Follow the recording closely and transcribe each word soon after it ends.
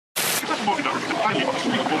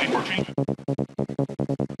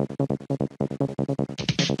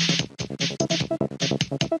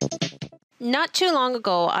Not too long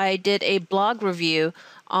ago, I did a blog review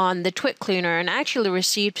on the Twit cleaner and actually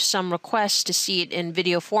received some requests to see it in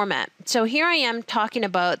video format. So here I am talking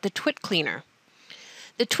about the Twit cleaner.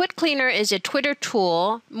 The Twit cleaner is a Twitter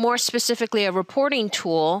tool, more specifically a reporting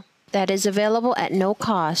tool, that is available at no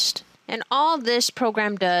cost. And all this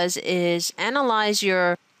program does is analyze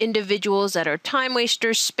your individuals that are time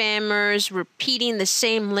wasters, spammers, repeating the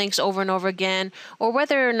same links over and over again, or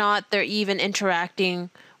whether or not they're even interacting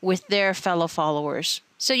with their fellow followers.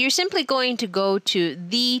 So you're simply going to go to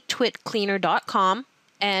thetwitcleaner.com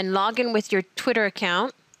and log in with your Twitter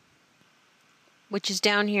account, which is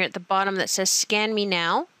down here at the bottom that says Scan Me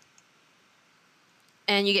Now.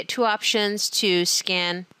 And you get two options to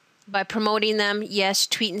scan by promoting them, yes,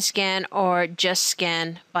 tweet and scan, or just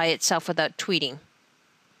scan by itself without tweeting.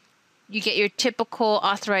 You get your typical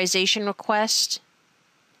authorization request,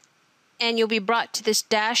 and you'll be brought to this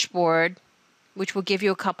dashboard, which will give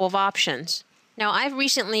you a couple of options. Now, I've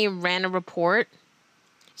recently ran a report.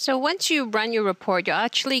 So once you run your report, you'll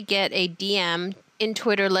actually get a DM in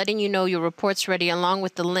Twitter letting you know your report's ready along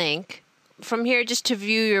with the link. From here, just to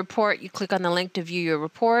view your report, you click on the link to view your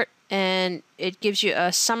report, and it gives you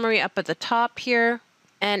a summary up at the top here.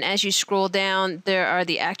 And as you scroll down, there are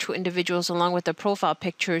the actual individuals along with their profile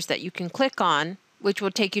pictures that you can click on, which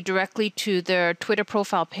will take you directly to their Twitter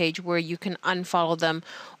profile page where you can unfollow them,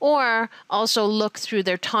 or also look through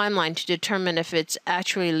their timeline to determine if it's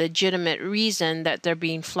actually a legitimate reason that they're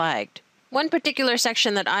being flagged. One particular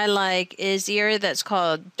section that I like is the area that's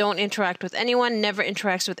called Don't Interact with Anyone, Never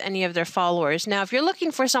Interacts with Any of Their Followers. Now, if you're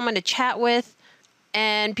looking for someone to chat with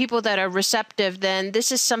and people that are receptive, then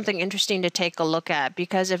this is something interesting to take a look at,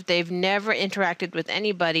 because if they've never interacted with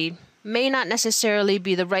anybody, may not necessarily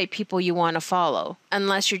be the right people you want to follow,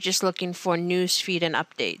 unless you're just looking for news feed and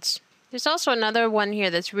updates. There's also another one here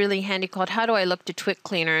that's really handy called How Do I Look to Twit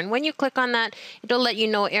Cleaner? And when you click on that, it'll let you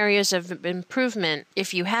know areas of improvement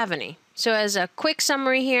if you have any. So as a quick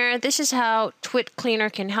summary here, this is how Twit Cleaner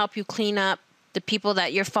can help you clean up the people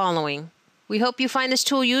that you're following. We hope you find this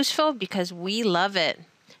tool useful because we love it.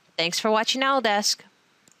 Thanks for watching Owldesk.